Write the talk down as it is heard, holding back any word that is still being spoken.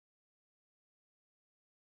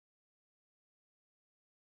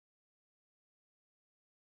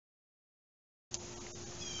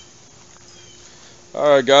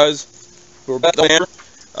Alright guys, we're back on here.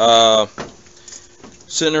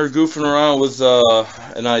 Sitting there goofing around with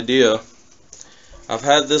an idea. I've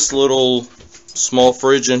had this little small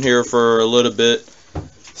fridge in here for a little bit.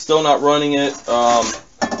 Still not running it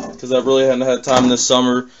because I really hadn't had time this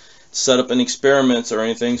summer to set up any experiments or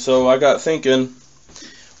anything. So I got thinking,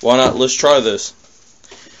 why not, let's try this.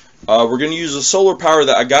 We're going to use the solar power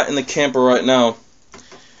that I got in the camper right now.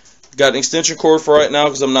 Got an extension cord for right now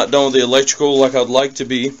because I'm not done with the electrical like I'd like to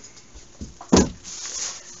be.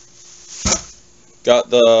 Got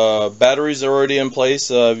the batteries already in place.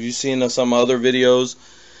 Have you seen some other videos?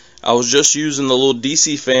 I was just using the little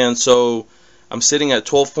DC fan, so I'm sitting at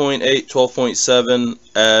 12.8, 12.7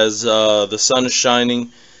 as the sun is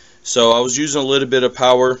shining. So I was using a little bit of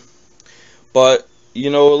power. But, you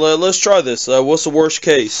know, let's try this. What's the worst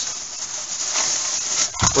case?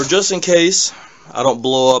 For just in case I don't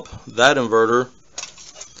blow up that inverter,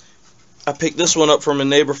 I picked this one up from a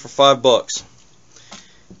neighbor for $5.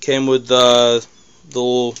 Came with the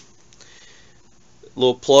little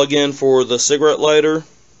plug-in for the cigarette lighter,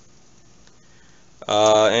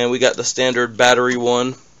 and we got the standard battery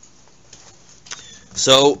one.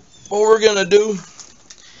 So what we're gonna do,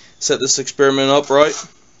 set this experiment up right.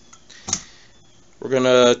 We're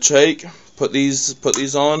gonna put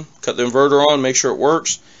these on, cut the inverter on, make sure it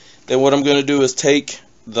works. Then what I'm gonna do is take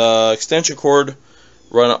the extension cord,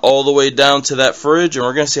 run it all the way down to that fridge, and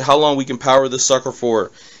we're gonna see how long we can power this sucker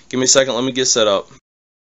for. Give me a second, let me get set up.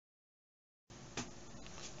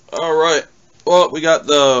 Alright, well, we got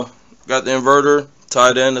the inverter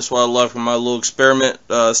tied in. That's why I left my little experiment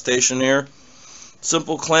station here.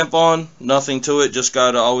 Simple clamp on, nothing to it, just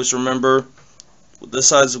gotta always remember this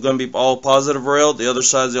side is going to be all positive rail, the other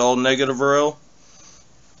side is all negative rail.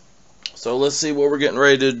 So let's see what we're getting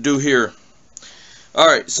ready to do here.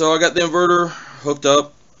 Alright, so I got the inverter hooked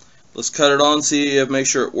up. Let's cut it on, make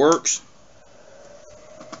sure it works.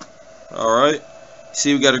 Alright,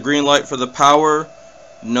 see we got a green light for the power,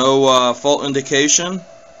 no fault indication.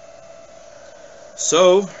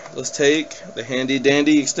 So let's take the handy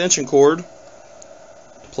dandy extension cord,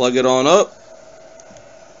 plug it on up.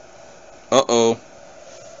 Uh-oh,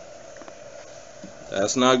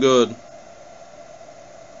 that's not good.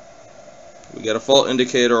 We got a fault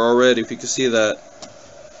indicator already, if you can see that.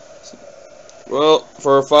 Well,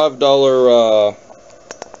 for a $5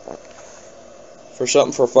 for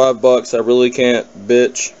something for $5, I really can't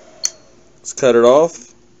bitch. Let's cut it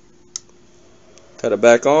off. Cut it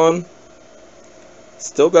back on.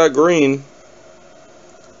 Still got green.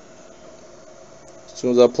 As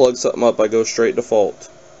soon as I plug something up, I go straight to fault.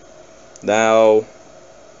 Now,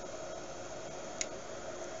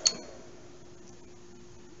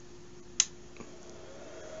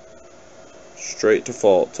 straight to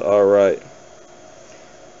fault. Alright.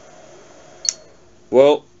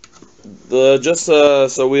 Well, just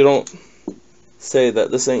so we don't say that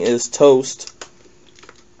this thing is toast,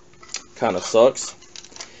 kind of sucks.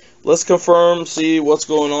 Let's confirm, see what's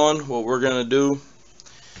going on. What we're going to do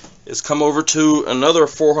is come over to another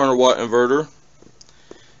 400 watt inverter.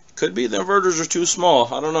 Could be the inverters are too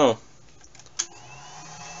small, I don't know.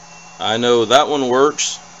 I know that one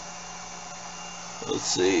works. Let's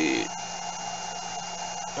see.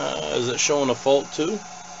 Is it showing a fault too?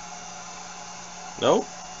 No,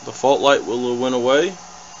 the fault light went away.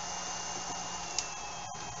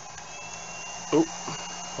 Oop,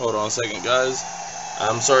 hold on a second, guys.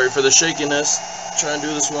 I'm sorry for the shakiness. Try and do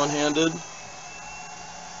this one-handed.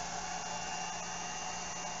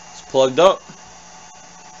 It's plugged up.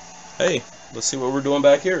 Hey, let's see what we're doing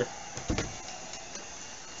back here.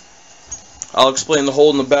 I'll explain the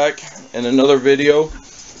hole in the back in another video.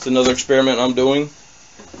 It's another experiment I'm doing.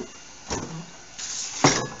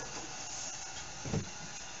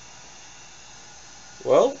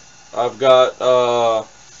 Well, I've got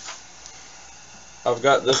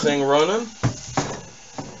this thing running.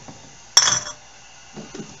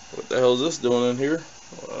 What the hell is this doing in here?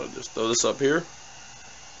 Just throw this up here.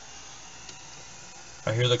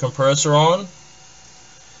 I hear the compressor on.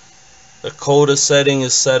 The coldest setting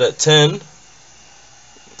is set at 10.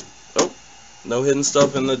 Oh, no hidden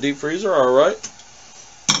stuff in the deep freezer. Alright.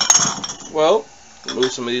 Well,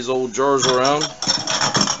 move some of these old jars around.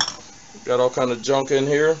 Got all kind of junk in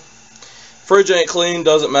here. Fridge ain't clean,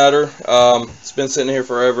 doesn't matter. It's been sitting here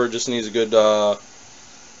forever. Just needs a good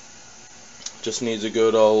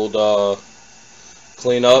old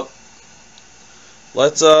clean up.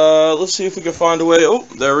 Let's see if we can find a way. Oh,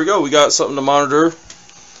 there we go. We got something to monitor.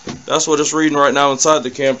 That's what it's reading right now inside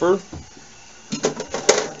the camper.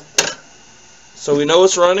 So we know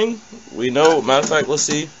it's running. We know, matter of fact, let's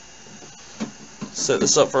see. Set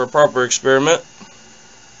this up for a proper experiment.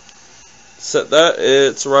 Set that,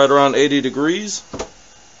 it's right around 80 degrees.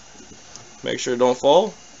 Make sure it don't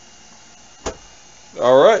fall.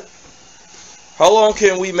 Alright. How long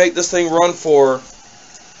can we make this thing run for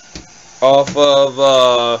off of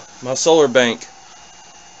my solar bank?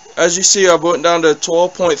 As you see, I went down to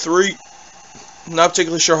 12.3. Not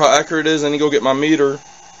particularly sure how accurate it is. I need to go get my meter.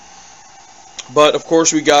 But of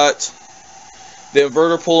course we got the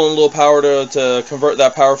inverter pulling a little power to convert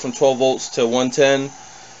that power from 12 volts to 110.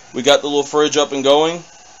 We got the little fridge up and going.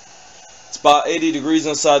 It's about 80 degrees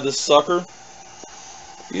inside this sucker.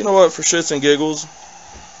 You know what, for shits and giggles,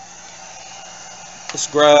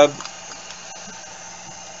 let's grab,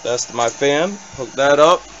 that's my fan, hook that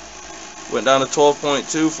up, went down to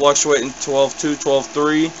 12.2, fluctuating 12.2,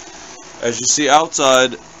 12.3. As you see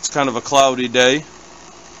outside, it's kind of a cloudy day,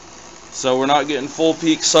 so we're not getting full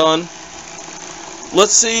peak sun.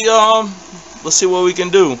 Let's see what we can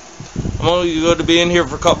do. I'm only going to be in here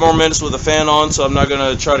for a couple more minutes with the fan on, so I'm not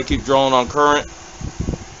going to try to keep drawing on current.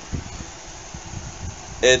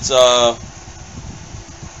 It's well,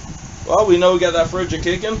 we know we got that fridge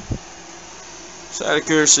kicking. Just out of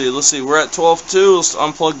curiosity, let's see, we're at 12.2. Let's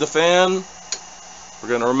unplug the fan. We're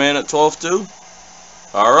going to remain at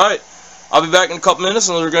 12.2. Alright, I'll be back in a couple minutes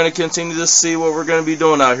and we're going to continue to see what we're going to be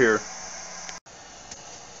doing out here.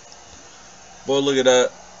 Boy, look at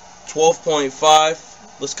that, 12.5.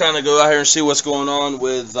 Let's kind of go out here and see what's going on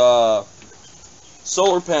with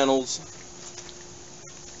solar panels.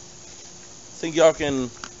 I think y'all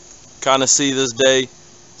can kind of see this day.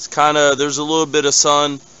 It's kind of, there's a little bit of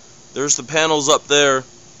sun. There's the panels up there.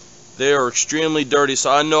 They are extremely dirty,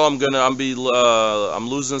 so I know I'm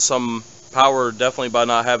losing some power definitely by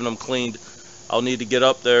not having them cleaned. I'll need to get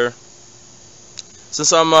up there.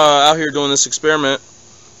 Since I'm out here doing this experiment,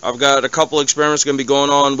 I've got a couple experiments going to be going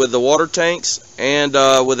on with the water tanks and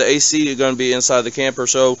with the AC going to be inside the camper.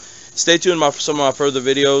 So stay tuned for some of my further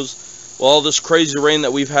videos. Well, all this crazy rain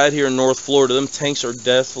that we've had here in North Florida, them tanks are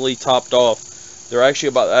definitely topped off. They're actually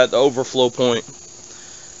about at the overflow point.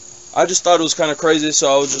 I just thought it was kind of crazy,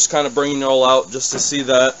 so I was just kind of bringing it all out just to see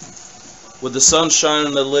that. With the sun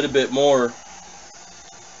shining a little bit more.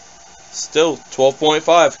 Still,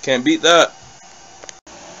 12.5. Can't beat that.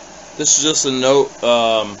 This is just a note,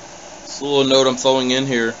 it's a little note I'm throwing in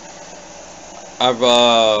here. I've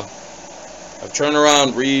turned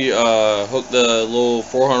around, hooked the little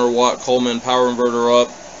 400 watt Coleman power inverter up,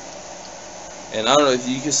 and I don't know if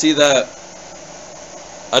you can see that.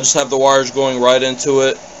 I just have the wires going right into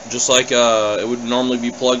it, just like it would normally be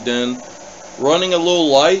plugged in. Running a little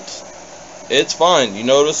light, it's fine. You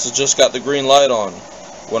notice it's just got the green light on.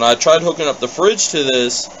 When I tried hooking up the fridge to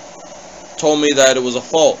this, it told me that it was a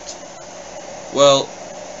fault. Well,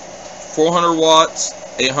 400 watts,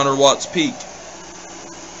 800 watts peak.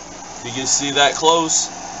 You can see that close.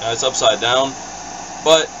 Now it's upside down.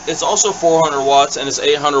 But it's also 400 watts and it's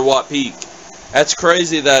 800 watt peak. That's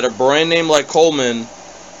crazy that a brand name like Coleman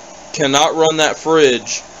cannot run that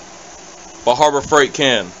fridge, but Harbor Freight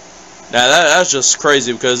can. Now that's just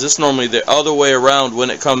crazy because it's normally the other way around when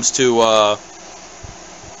it comes to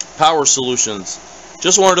power solutions.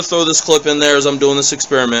 Just wanted to throw this clip in there as I'm doing this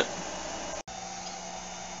experiment.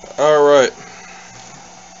 Alright.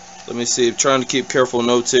 Let me see. I'm trying to keep careful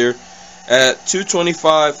notes here. At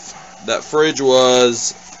 225, that fridge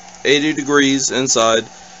was 80 degrees inside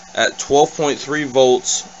at 12.3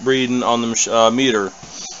 volts reading on the meter.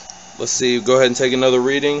 Let's see, go ahead and take another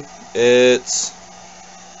reading. It's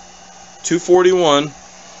 241.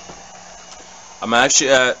 I'm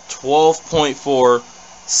actually at 12.4.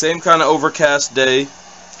 Same kind of overcast day.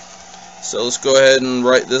 So let's go ahead and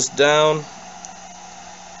write this down.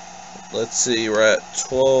 Let's see, we're at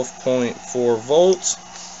 12.4 volts.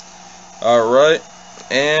 Alright,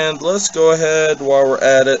 and let's go ahead while we're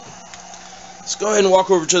at it. Let's go ahead and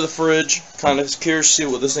walk over to the fridge. Kind of curious to see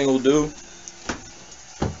what this thing will do.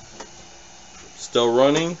 Still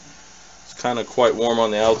running. It's kind of quite warm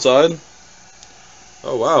on the outside.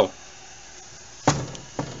 Oh wow.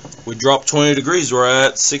 We dropped 20 degrees. We're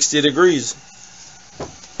at 60 degrees.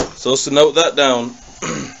 So let's note that down.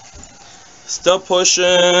 Still pushing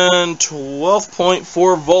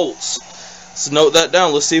 12.4 volts. Let's note that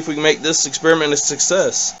down. Let's see if we can make this experiment a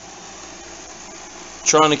success.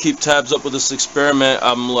 Trying to keep tabs up with this experiment.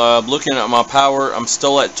 I'm looking at my power. I'm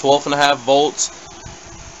still at 12.5 volts.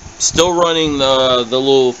 Still running the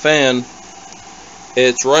little fan.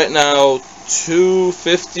 It's right now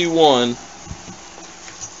 251.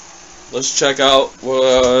 Let's check out.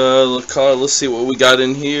 Let's see what we got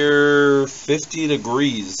in here. 50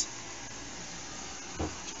 degrees.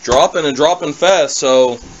 Dropping and dropping fast.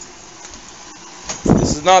 So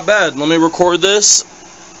this is not bad. Let me record this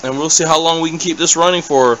and we'll see how long we can keep this running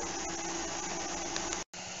for.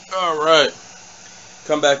 Alright,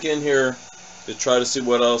 come back in here to try to see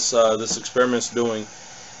what else this experiment's doing.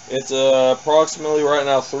 It's approximately right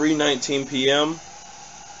now 3:19 p.m.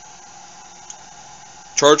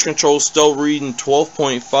 Charge control still reading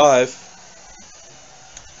 12.5.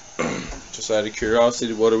 Just out of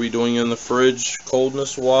curiosity, what are we doing in the fridge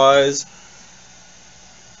coldness wise?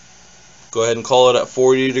 Go ahead and call it at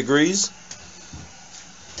 40 degrees.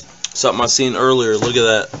 Something I seen earlier. Look at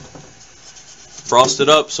that. Frosted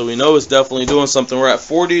up, so we know it's definitely doing something. We're at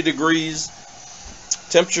 40 degrees.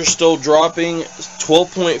 Temperature still dropping.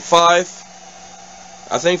 12.5.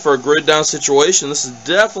 I think for a grid down situation, this is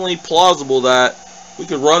definitely plausible that we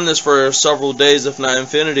could run this for several days, if not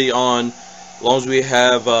infinity, on as long as we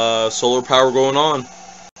have solar power going on.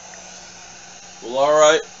 Well,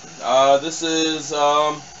 alright. This is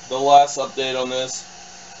the last update on this.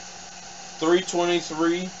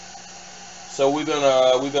 3:23. So we've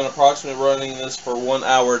been approximately running this for 1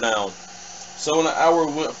 hour now. So in an hour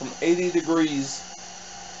we went from 80 degrees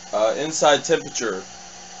inside temperature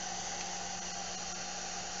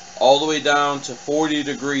all the way down to 40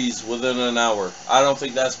 degrees within an hour. I don't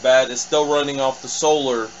think that's bad. It's still running off the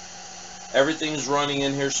solar. Everything's running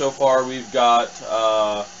in here so far. We've got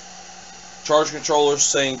charge controller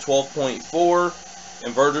saying 12.4,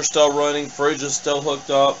 inverter still running, fridge is still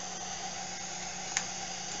hooked up.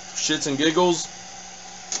 Shits and giggles,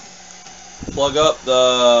 plug up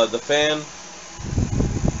the fan.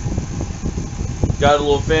 Got a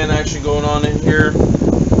little fan action going on in here.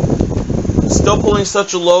 Still pulling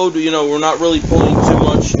such a load, you know, we're not really pulling too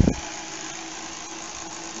much.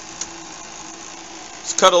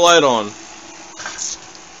 Let's cut a light on.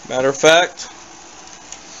 Matter of fact,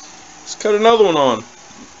 let's cut another one on.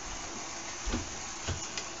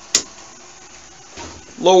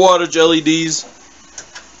 Low wattage LEDs.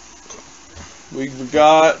 We've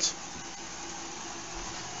got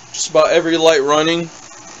just about every light running.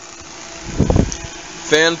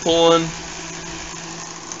 Fan pulling.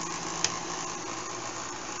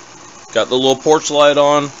 Got the little porch light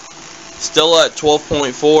on. Still at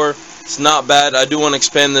 12.4. It's not bad. I do want to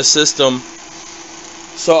expand this system.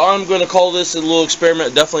 So I'm going to call this a little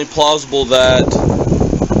experiment. Definitely plausible that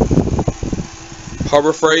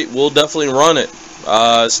Harbor Freight will definitely run it.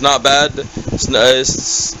 It's not bad.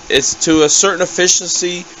 It's to a certain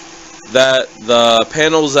efficiency that the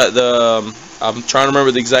panels at the I'm trying to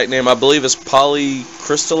remember the exact name. I believe it's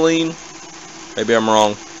polycrystalline. Maybe I'm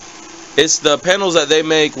wrong. It's the panels that they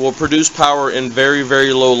make will produce power in very,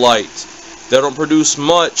 very low light. They don't produce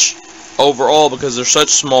much overall because they're such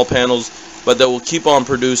small panels, but they will keep on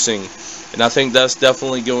producing. And I think that's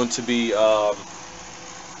definitely going to be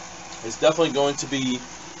it's definitely going to be,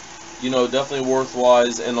 you know, definitely worthwhile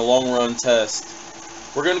in the long run test.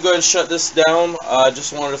 We're going to go ahead and shut this down. I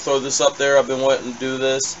just wanted to throw this up there. I've been wanting to do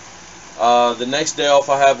this. The next day off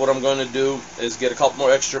I have, what I'm going to do is get a couple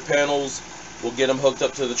more extra panels. We'll get them hooked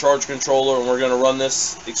up to the charge controller, and we're going to run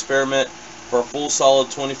this experiment for a full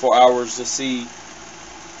solid 24 hours to see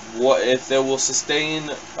what if they will sustain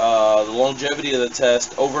the longevity of the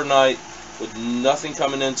test overnight with nothing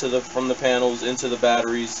coming from the panels into the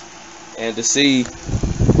batteries, and to see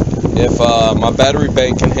if my battery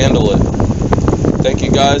bank can handle it. Thank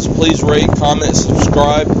you guys. Please rate, comment,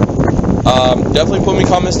 subscribe. Definitely put me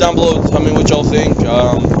comments down below. Tell me what y'all think.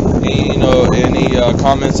 Any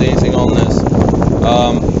comments, anything on this.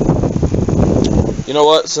 You know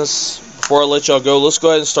what? Before I let y'all go, let's go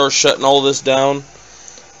ahead and start shutting all this down.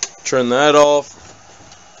 Turn that off.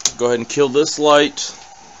 Go ahead and kill this light.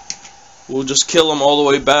 We'll just kill them all the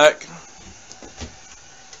way back.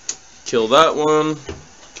 Kill that one.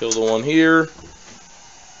 Kill the one here.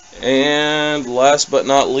 And last but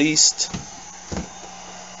not least,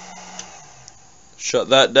 shut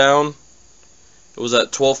that down. It was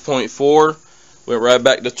at 12.4. Went right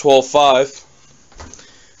back to 12.5.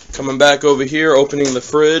 Coming back over here, opening the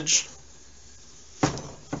fridge.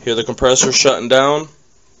 Hear the compressor shutting down.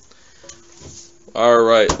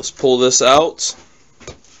 Alright, let's pull this out.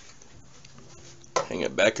 Hang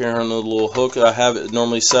it back here on the little hook I have it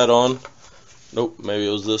normally set on. Nope, maybe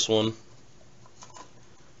it was this one.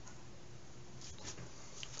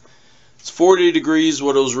 It's 40 degrees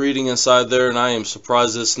what it was reading inside there, and I am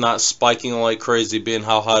surprised it's not spiking like crazy being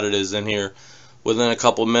how hot it is in here. Within a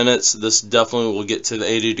couple minutes, this definitely will get to the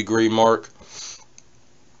 80 degree mark.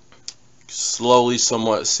 Slowly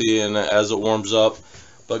somewhat seeing it as it warms up.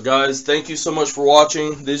 But guys, thank you so much for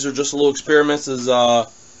watching. These are just little experiments as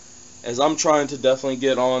I'm trying to definitely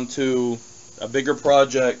get on to a bigger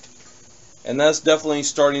project. And that's definitely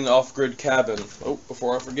starting the off-grid cabin. Oh,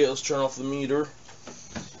 before I forget, let's turn off the meter.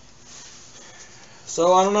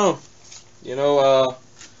 So I don't know. You know,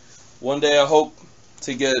 one day I hope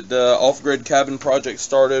to get the off-grid cabin project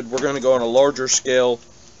started. We're going to go on a larger scale,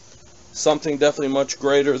 something definitely much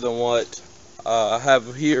greater than what I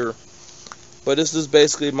have here. But this is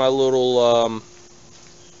basically my little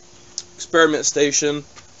experiment station,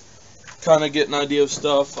 kind of get an idea of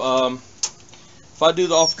stuff. If I do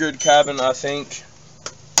the off-grid cabin, I think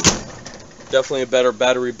definitely a better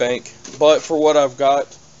battery bank. But for what I've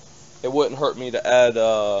got, it wouldn't hurt me to add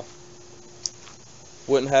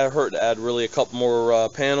really a couple more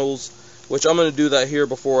panels, which I'm going to do that here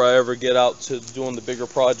before I ever get out to doing the bigger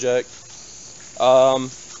project.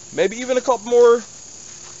 Maybe even a couple more.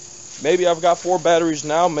 Maybe I've got 4 batteries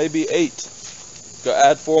now, maybe 8. Go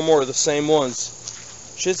add 4 more of the same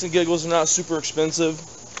ones. Shits and giggles are not super expensive.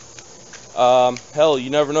 Hell, you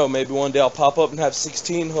never know. Maybe one day I'll pop up and have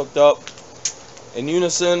 16 hooked up in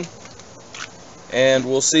unison, and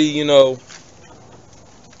we'll see, you know,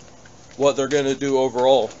 what they're going to do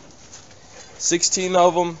overall. 16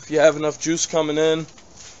 of them, if you have enough juice coming in,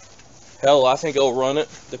 hell, I think it'll run it,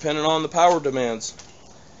 depending on the power demands.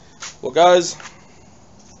 Well, guys,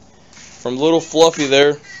 from little Fluffy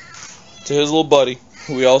there to his little buddy,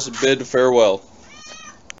 we also bid farewell.